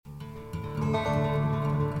But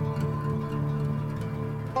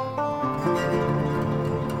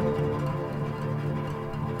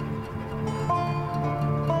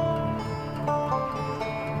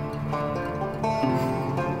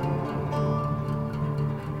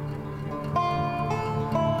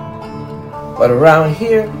around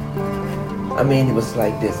here, I mean, it was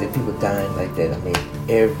like this. If people dying like that, I mean,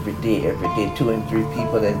 every day, 2 and 3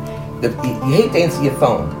 people. And you hate to answer your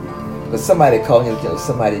phone, but somebody called you and tell you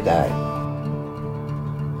somebody died.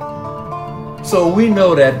 So we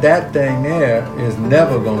know that thing there is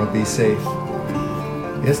never going to be safe.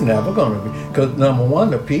 It's never going to be. Because number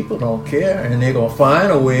one, the people don't care, and they're going to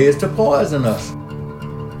find a ways to poison us.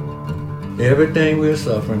 Everything we're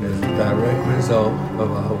suffering is a direct result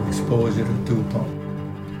of our exposure to DuPont.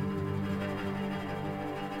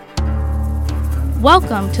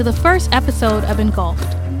 Welcome to the first episode of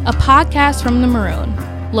Engulfed, a podcast from the Maroon,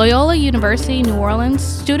 Loyola University New Orleans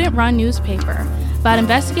student-run newspaper about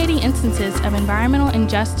investigating instances of environmental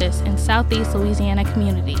injustice in Southeast Louisiana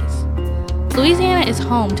communities. Louisiana is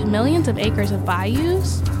home to millions of acres of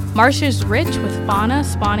bayous, marshes rich with fauna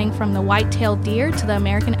spawning from the white-tailed deer to the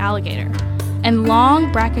American alligator, and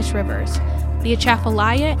long, brackish rivers, the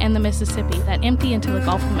Atchafalaya and the Mississippi, that empty into the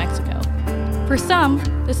Gulf of Mexico. For some,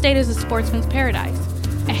 the state is a sportsman's paradise,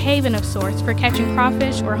 a haven of sorts for catching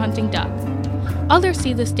crawfish or hunting duck. Others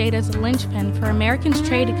see the state as a linchpin for Americans'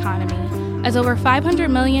 trade economy, as over 500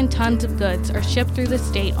 million tons of goods are shipped through the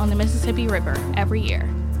state on the Mississippi River every year.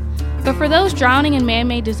 But for those drowning in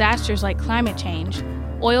man-made disasters like climate change,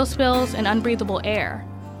 oil spills, and unbreathable air,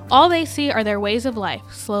 all they see are their ways of life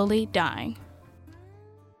slowly dying.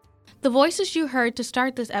 The voices you heard to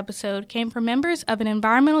start this episode came from members of an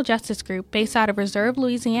environmental justice group based out of Reserve,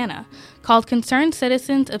 Louisiana, called Concerned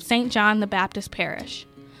Citizens of St. John the Baptist Parish.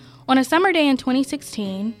 On a summer day in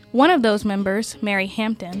 2016, one of those members, Mary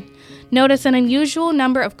Hampton, noticed an unusual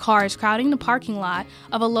number of cars crowding the parking lot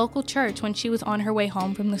of a local church when she was on her way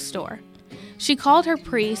home from the store. She called her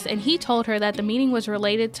priest, and he told her that the meeting was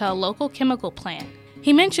related to a local chemical plant.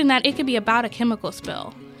 He mentioned that it could be about a chemical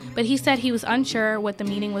spill, but he said he was unsure what the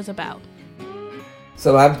meeting was about.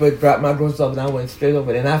 So I dropped my groceries off and I went straight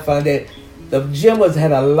over there. And I found that the gym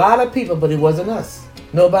had a lot of people, but it wasn't us.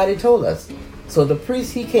 Nobody told us. So the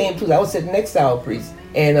priest, he came too. I was sitting next to our priest.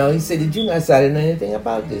 And he said, "Did you not say I didn't know anything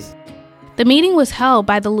about this?" The meeting was held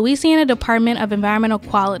by the Louisiana Department of Environmental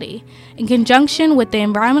Quality in conjunction with the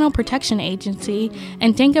Environmental Protection Agency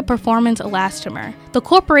and Dinka Performance Elastomer, the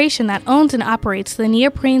corporation that owns and operates the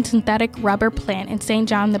neoprene synthetic rubber plant in St.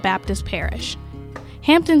 John the Baptist Parish.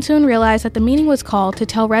 Hampton soon realized that the meeting was called to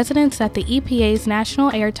tell residents that the EPA's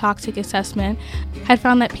National Air Toxic Assessment had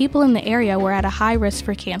found that people in the area were at a high risk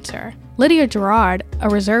for cancer. Lydia Gerard, a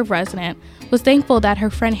Reserve resident, was thankful that her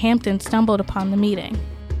friend Hampton stumbled upon the meeting.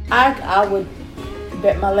 I would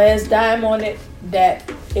bet my last dime on it that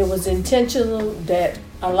it was intentional, that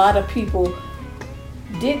a lot of people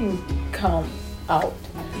didn't come out.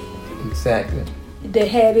 Exactly. They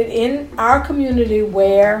had it in our community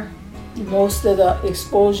where most of the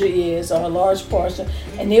exposure is, or a large portion,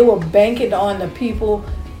 and they were banking on the people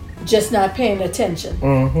just not paying attention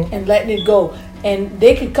and letting it go. And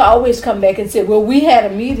they could always come back and say, "Well, we had a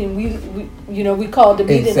meeting. We called the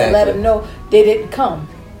meeting to let them know." They didn't come.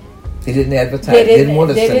 They didn't advertise. They didn't want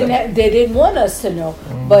us to know. They didn't want us to know.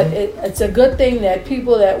 But it's a good thing that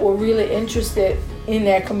people that were really interested in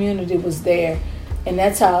that community was there. And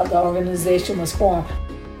that's how the organization was formed.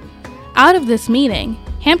 Out of this meeting,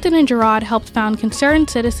 Hampton and Gerard helped found Concerned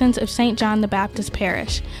Citizens of St. John the Baptist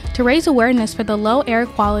Parish to raise awareness for the low air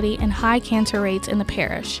quality and high cancer rates in the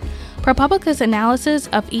parish. ProPublica's analysis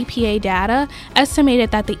of EPA data estimated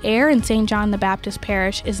that the air in St. John the Baptist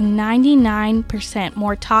Parish is 99%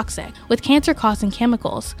 more toxic, with cancer-causing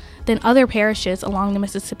chemicals, than other parishes along the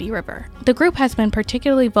Mississippi River. The group has been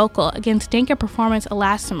particularly vocal against Dinka Performance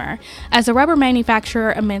Elastomer as a rubber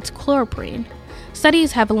manufacturer emits chloroprene.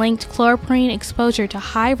 Studies have linked chloroprene exposure to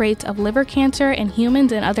high rates of liver cancer in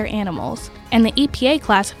humans and other animals, and the EPA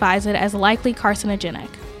classifies it as likely carcinogenic.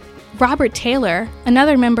 Robert Taylor,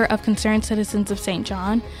 another member of Concerned Citizens of St.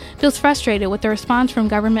 John, feels frustrated with the response from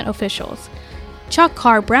government officials. Chuck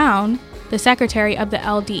Carr Brown, the secretary of the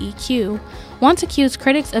LDEQ, once accused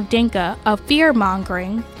critics of Dinka of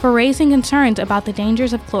fear-mongering for raising concerns about the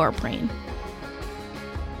dangers of chloroprene.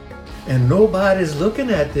 And nobody's looking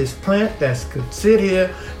at this plant that could sit here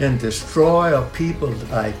and destroy a people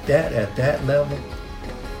like that at that level.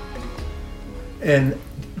 And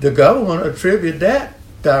the government attribute that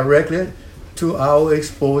directly to our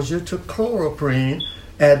exposure to chloroprene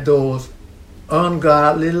at those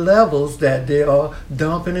ungodly levels that they are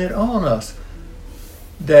dumping it on us.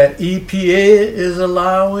 that EPA is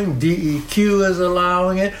allowing, DEQ is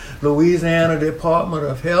allowing it, Louisiana Department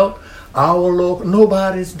of Health, our local,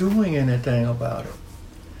 nobody's doing anything about it.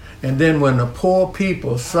 And then when the poor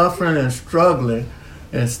people suffering and struggling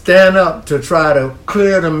and stand up to try to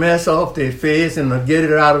clear the mess off their face and to get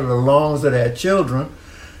it out of the lungs of their children,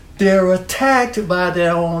 they're attacked by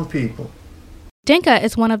their own people. Dinka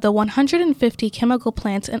is one of the 150 chemical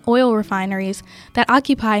plants and oil refineries that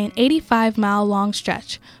occupy an 85-mile-long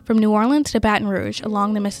stretch from New Orleans to Baton Rouge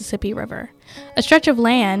along the Mississippi River, a stretch of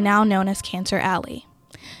land now known as Cancer Alley.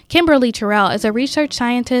 Kimberly Terrell is a research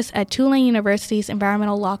scientist at Tulane University's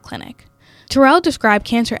Environmental Law Clinic. Terrell described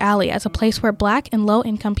Cancer Alley as a place where Black and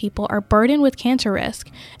low-income people are burdened with cancer risk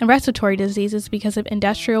and respiratory diseases because of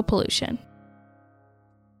industrial pollution.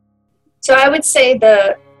 So I would say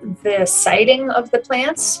the siting of the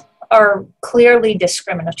plants are clearly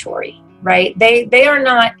discriminatory, right? They are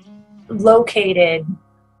not located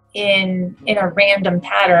in a random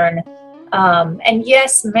pattern. And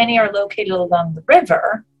yes, many are located along the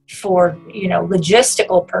river for,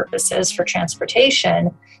 logistical purposes for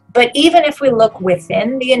transportation. But even if we look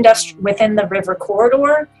within the river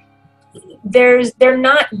corridor, they're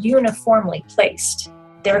not uniformly placed.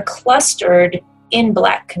 They're clustered in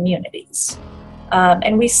Black communities.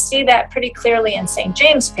 And we see that pretty clearly in St.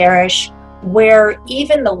 James Parish, where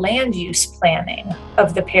even the land use planning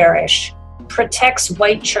of the parish protects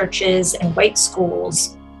white churches and white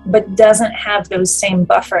schools, but doesn't have those same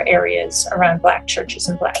buffer areas around Black churches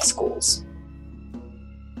and Black schools.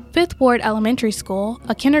 Fifth Ward Elementary School,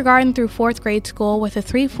 a kindergarten through fourth grade school with a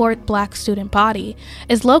 3/4 Black student body,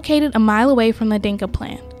 is located a mile away from the Dinka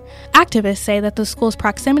plant. Activists say that the school's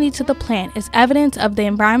proximity to the plant is evidence of the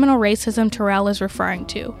environmental racism Terrell is referring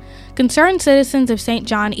to. Concerned citizens of St.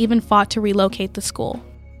 John even fought to relocate the school.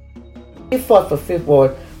 They fought for Fifth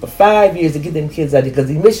Ward for 5 years to get them kids out there because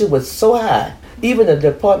the emission was so high. Even the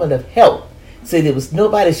Department of Health said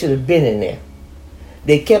nobody should have been in there.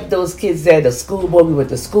 They kept those kids there. The school board, we went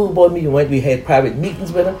to school board meeting, we had private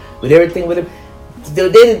meetings with them, with everything with them. They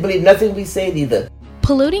didn't believe nothing we said either.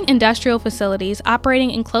 Polluting industrial facilities operating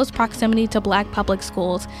in close proximity to Black public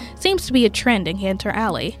schools seems to be a trend in Cancer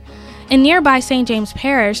Alley. In nearby St. James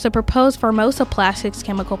Parish, the proposed Formosa Plastics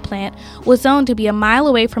chemical plant was zoned to be a mile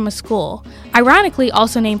away from a school, ironically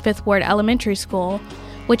also named Fifth Ward Elementary School,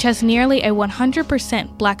 which has nearly a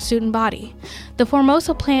 100% Black student body. The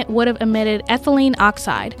Formosa plant would have emitted ethylene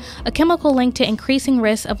oxide, a chemical linked to increasing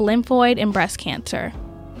risks of lymphoid and breast cancer.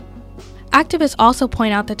 Activists also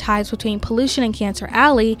point out the ties between pollution in Cancer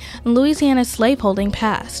Alley and Louisiana's slaveholding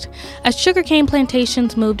past. As sugarcane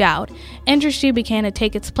plantations moved out, industry began to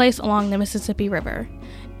take its place along the Mississippi River.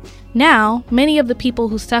 Now, many of the people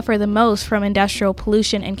who suffer the most from industrial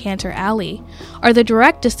pollution in Cancer Alley are the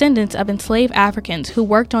direct descendants of enslaved Africans who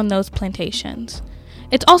worked on those plantations.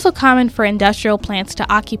 It's also common for industrial plants to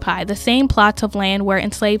occupy the same plots of land where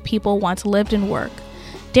enslaved people once lived and worked.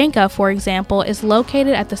 Dinka, for example, is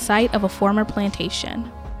located at the site of a former plantation.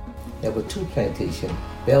 There were two plantations,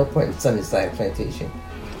 Bell Point and Sunnyside Plantation,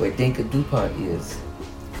 where Dinka DuPont is.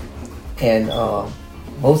 And a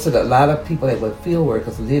lot of people that were field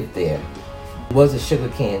workers lived there. There was a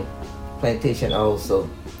sugarcane plantation also.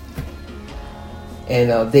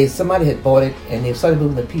 And somebody had bought it and they started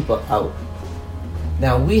moving the people out.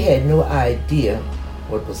 Now we had no idea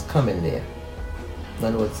what was coming there,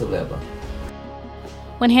 none whatsoever.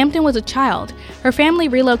 When Hampton was a child, her family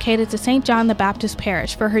relocated to St. John the Baptist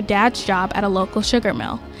Parish for her dad's job at a local sugar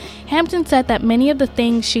mill. Hampton said that many of the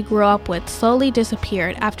things she grew up with slowly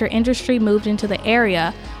disappeared after industry moved into the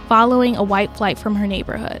area following a white flight from her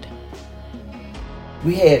neighborhood.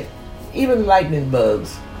 We had even lightning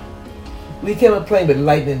bugs. We came up playing with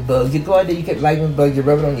lightning bugs. You go out there, you get lightning bugs, you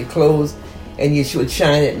rub it on your clothes, and you would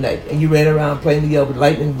shine at night. And you ran around playing together with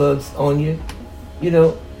lightning bugs on you,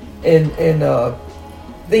 and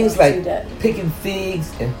things like picking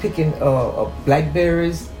figs and picking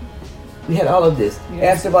blackberries. We had all of this.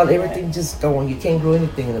 After a while, everything just gone. You can't grow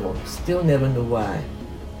anything anymore. Still never know why.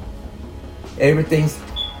 Everything's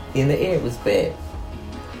in the air. It was bad.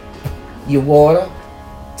 Your water,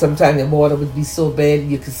 sometimes the water would be so bad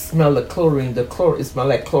you could smell the chlorine. It smelled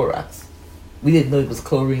like Clorox. We didn't know it was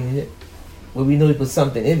chlorine in it. Well, we knew it was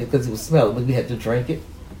something in it because it was smelling, but we had to drink it,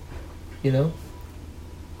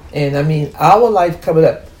 And I mean, our life coming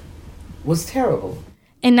up was terrible.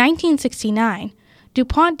 In 1969,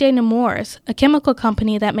 DuPont de Nemours, a chemical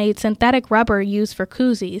company that made synthetic rubber used for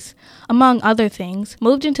koozies, among other things,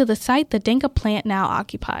 moved into the site the Dinka plant now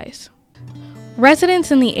occupies.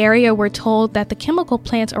 Residents in the area were told that the chemical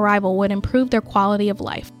plant's arrival would improve their quality of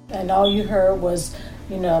life. And all you heard was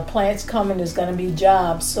plants coming, is going to be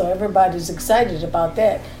jobs. So everybody's excited about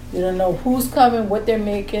that. You don't know who's coming, what they're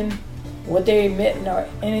making, what they're emitting, or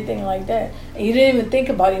anything like that. And you didn't even think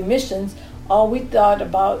about emissions. All we thought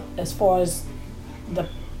about as far as the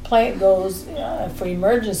plant goes for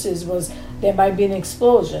emergencies was there might be an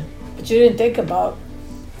explosion. But you didn't think about,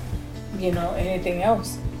 anything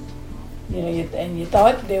else. And you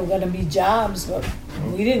thought there were going to be jobs, but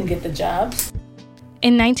we didn't get the jobs.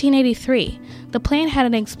 In 1983, the plant had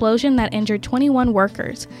an explosion that injured 21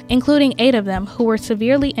 workers, including 8 of them who were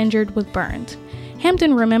severely injured with burns.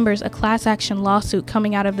 Hampton remembers a class action lawsuit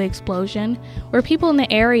coming out of the explosion, where people in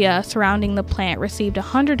the area surrounding the plant received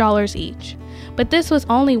 $100 each. But this was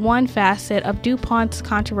only one facet of DuPont's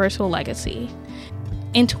controversial legacy.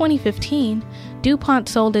 In 2015, DuPont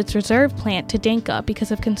sold its reserve plant to Dinka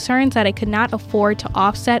because of concerns that it could not afford to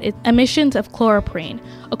offset its emissions of chloroprene,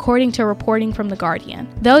 according to reporting from The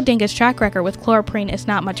Guardian, though Dinka's track record with chloroprene is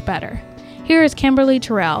not much better. Here is Kimberly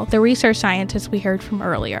Terrell, the research scientist we heard from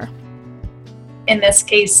earlier. In this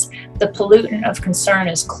case, the pollutant of concern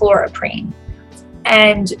is chloroprene.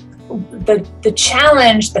 And the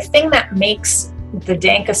challenge, the thing that makes the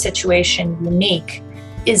Dinka situation unique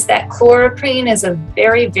is that chloroprene is a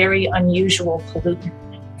very, very unusual pollutant.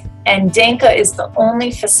 And Dinka is the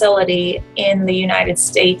only facility in the United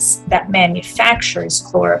States that manufactures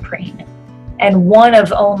chloroprene, and one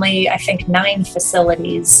of only, I think, 9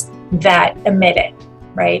 facilities that emit it,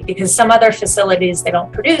 right? Because some other facilities, they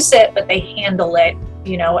don't produce it, but they handle it,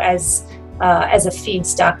 as a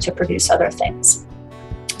feedstock to produce other things.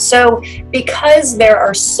 So because there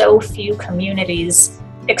are so few communities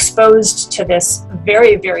exposed to this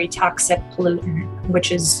very, very toxic pollutant,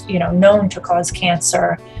 which is, known to cause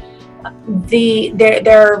cancer,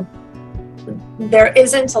 there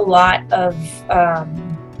isn't a lot of,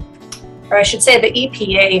 or I should say the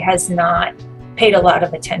EPA has not paid a lot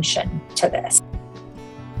of attention to this.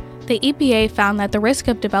 The EPA found that the risk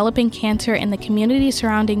of developing cancer in the community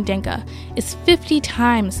surrounding Dinka is 50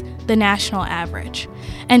 times the national average.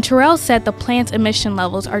 And Terrell said the plant's emission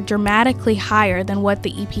levels are dramatically higher than what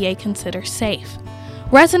the EPA considers safe.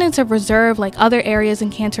 Residents of Reserve, like other areas in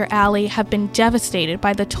Cancer Alley, have been devastated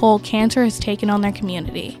by the toll cancer has taken on their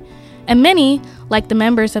community. And many, like the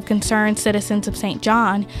members of Concerned Citizens of St.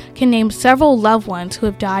 John, can name several loved ones who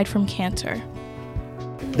have died from cancer.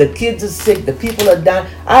 The kids are sick, the people are dying.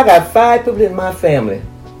 I got 5 people in my family,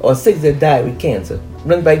 or 6 that died with cancer,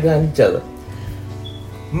 run back behind each other.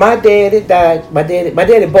 My daddy died. My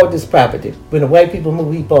daddy bought this property. When the white people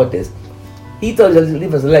moved, he bought this. He thought he was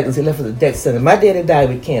leave us a legacy. He left us a death sentence. My daddy died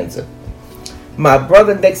with cancer. My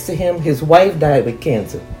brother next to him, his wife died with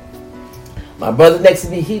cancer. My brother next to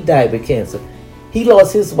me, he died with cancer. He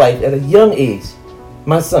lost his wife at a young age.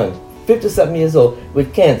 My son, 50-something years old,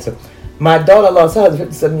 with cancer. My daughter lost her husband,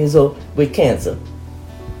 57 years old, with cancer.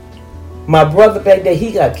 My brother back there,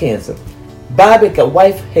 he got cancer. Bobby, a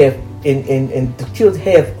wife, and the kids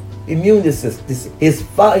have immune system. His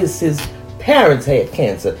parents had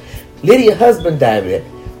cancer. Lydia's husband died with it.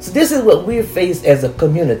 So this is what we're faced as a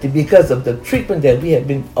community because of the treatment that we have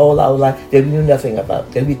been all our life that we knew nothing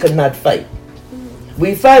about, that we could not fight.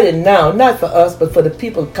 We fight it now, not for us, but for the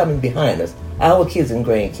people coming behind us, our kids and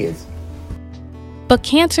grandkids. But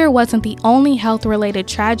cancer wasn't the only health-related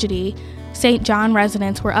tragedy St. John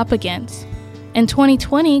residents were up against. In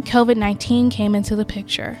 2020, COVID-19 came into the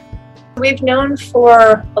picture. We've known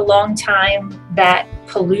for a long time that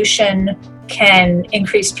pollution can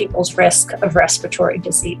increase people's risk of respiratory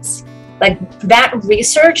disease. Like, that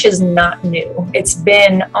research is not new. It's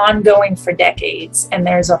been ongoing for decades, and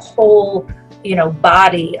there's a whole,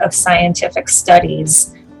 body of scientific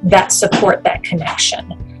studies that support that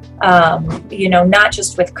connection. Not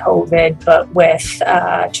just with COVID, but with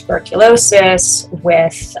tuberculosis,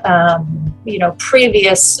 with,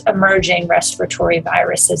 previous emerging respiratory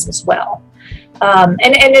viruses as well. And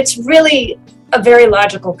it's really a very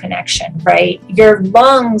logical connection, right? Your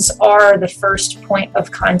lungs are the first point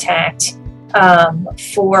of contact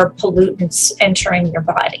for pollutants entering your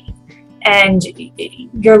body. And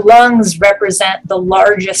your lungs represent the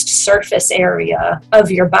largest surface area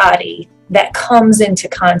of your body that comes into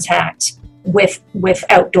contact with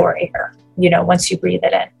outdoor air, once you breathe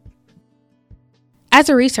it in. As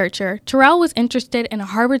a researcher, Terrell was interested in a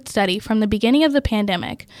Harvard study from the beginning of the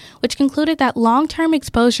pandemic, which concluded that long-term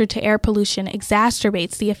exposure to air pollution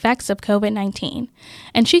exacerbates the effects of COVID-19,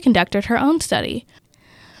 and she conducted her own study.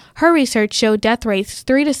 Her research showed death rates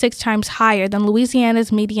 3 to 6 times higher than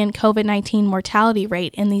Louisiana's median COVID-19 mortality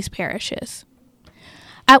rate in these parishes.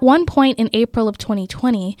 At one point in April of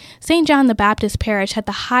 2020, St. John the Baptist Parish had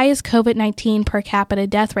the highest COVID-19 per capita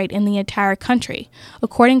death rate in the entire country,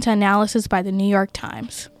 according to analysis by the New York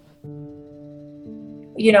Times.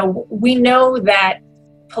 You know, we know that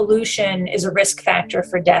pollution is a risk factor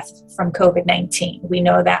for death from COVID-19. We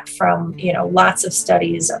know that from, lots of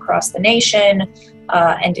studies across the nation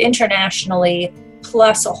and internationally,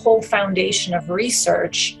 plus a whole foundation of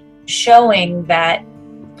research showing that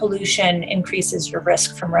pollution increases your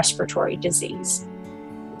risk from respiratory disease.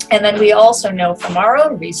 And then we also know from our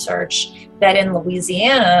own research that in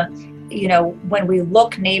Louisiana, when we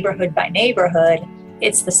look neighborhood by neighborhood,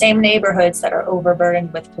 it's the same neighborhoods that are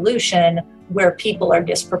overburdened with pollution where people are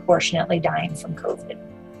disproportionately dying from COVID.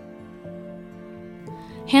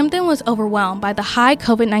 Hampton was overwhelmed by the high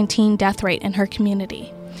COVID-19 death rate in her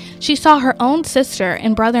community. She saw her own sister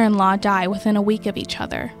and brother-in-law die within a week of each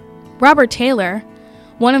other. Robert Taylor,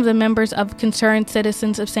 one of the members of Concerned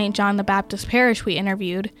Citizens of St. John the Baptist Parish we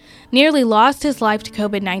interviewed, nearly lost his life to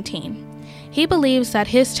COVID-19. He believes that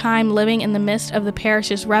his time living in the midst of the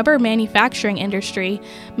parish's rubber manufacturing industry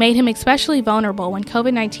made him especially vulnerable when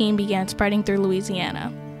COVID-19 began spreading through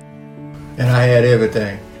Louisiana. And I had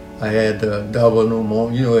everything. I had the double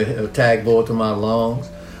pneumonia, it attacked both of my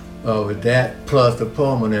lungs. With that, plus the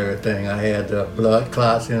pulmonary thing, I had the blood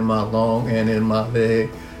clots in my lung and in my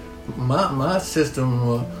leg. My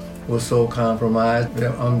system was so compromised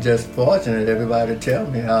that I'm just fortunate. Everybody tell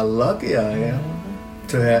me how lucky I am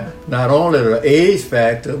to have not only the age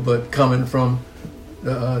factor, but coming from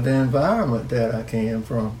the environment that I came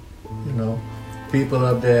from. People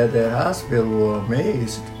up there at that hospital were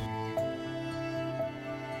amazed.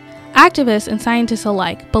 Activists and scientists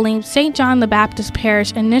alike believe St. John the Baptist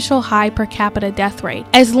Parish initial high per capita death rate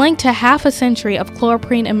as linked to half a century of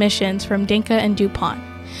chloroprene emissions from Dinka and DuPont.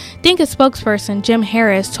 Dinka spokesperson Jim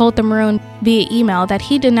Harris told the Maroon via email that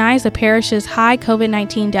he denies the parish's high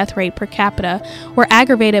COVID-19 death rate per capita were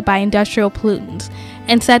aggravated by industrial pollutants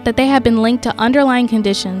and said that they have been linked to underlying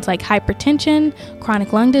conditions like hypertension,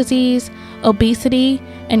 chronic lung disease, obesity,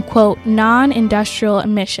 and, quote, non-industrial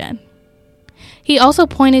emission. He also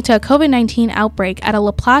pointed to a COVID-19 outbreak at a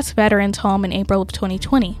Laplace Veterans Home in April of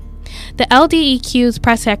 2020. The LDEQ's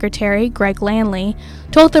press secretary, Greg Landley,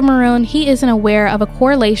 told the Maroon he isn't aware of a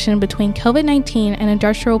correlation between COVID-19 and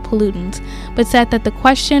industrial pollutants, but said that the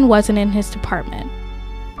question wasn't in his department.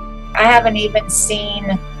 I haven't even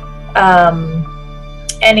seen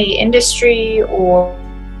any industry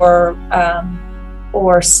or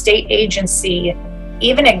state agency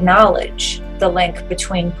even acknowledge the link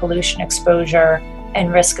between pollution exposure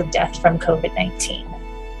and risk of death from COVID-19.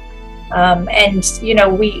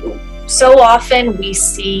 We so often we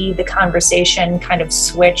see the conversation kind of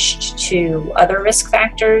switched to other risk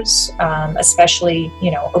factors, especially,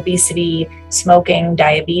 obesity, smoking,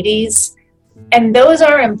 diabetes. And those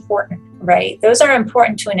are important, right? Those are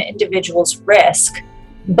important to an individual's risk,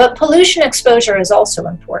 but pollution exposure is also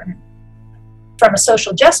important. From a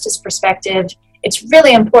social justice perspective, it's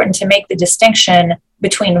really important to make the distinction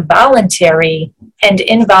between voluntary and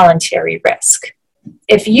involuntary risk.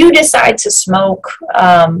 If you decide to smoke,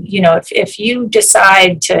 if you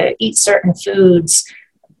decide to eat certain foods,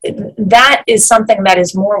 that is something that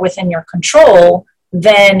is more within your control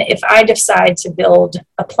than if I decide to build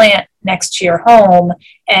a plant next to your home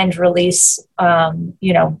and release,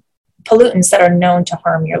 pollutants that are known to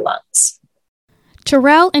harm your lungs.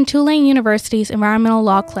 Terrell and Tulane University's Environmental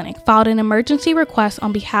Law Clinic filed an emergency request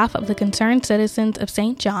on behalf of the Concerned Citizens of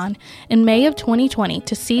St. John in May of 2020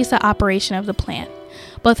 to cease the operation of the plant.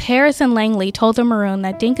 Both Harris and Langley told the Maroon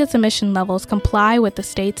that Dinka's emission levels comply with the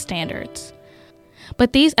state standards.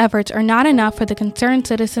 But these efforts are not enough for the Concerned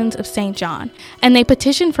Citizens of St. John, and they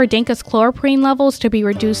petitioned for Dinka's chloroprene levels to be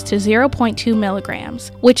reduced to 0.2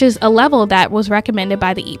 milligrams, which is a level that was recommended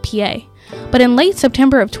by the EPA. But in late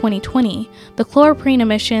September of 2020, the chloroprene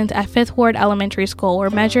emissions at Fifth Ward Elementary School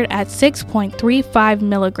were measured at 6.35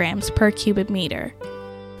 milligrams per cubic meter.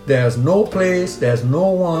 There's no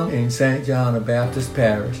one in St. John the Baptist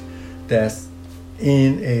Parish that's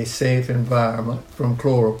in a safe environment from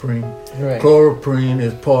chloroprene. Right. Chloroprene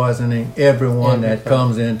is poisoning everyone that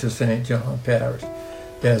comes into St. John Parish.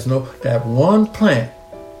 That one plant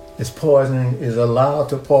is allowed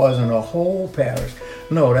to poison a whole parish.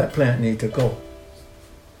 No, that plant needs to go.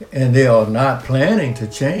 And they are not planning to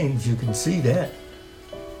change. You can see that.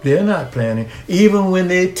 They're not planning. Even when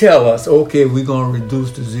they tell us, okay, we're going to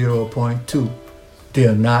reduce to 0.2,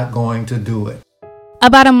 they're not going to do it.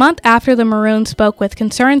 About a month after the Maroons spoke with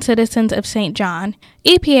Concerned Citizens of St. John,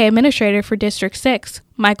 EPA Administrator for District 6,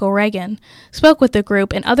 Michael Reagan, spoke with the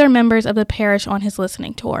group and other members of the parish on his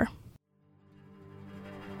listening tour.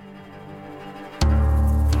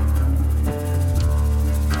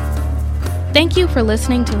 Thank you for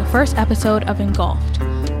listening to the first episode of Engulfed.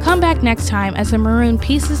 Come back next time as the Maroon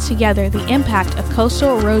pieces together the impact of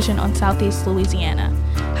coastal erosion on Southeast Louisiana,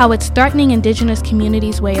 how it's threatening indigenous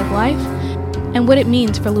communities' way of life, and what it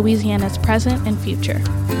means for Louisiana's present and future.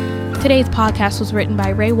 Today's podcast was written by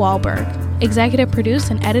Ray Wahlberg, executive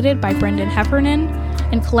produced and edited by Brendan Heffernan,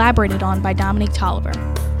 and collaborated on by Dominique Tolliver.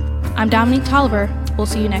 I'm Dominique Tolliver. We'll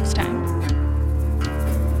see you next time.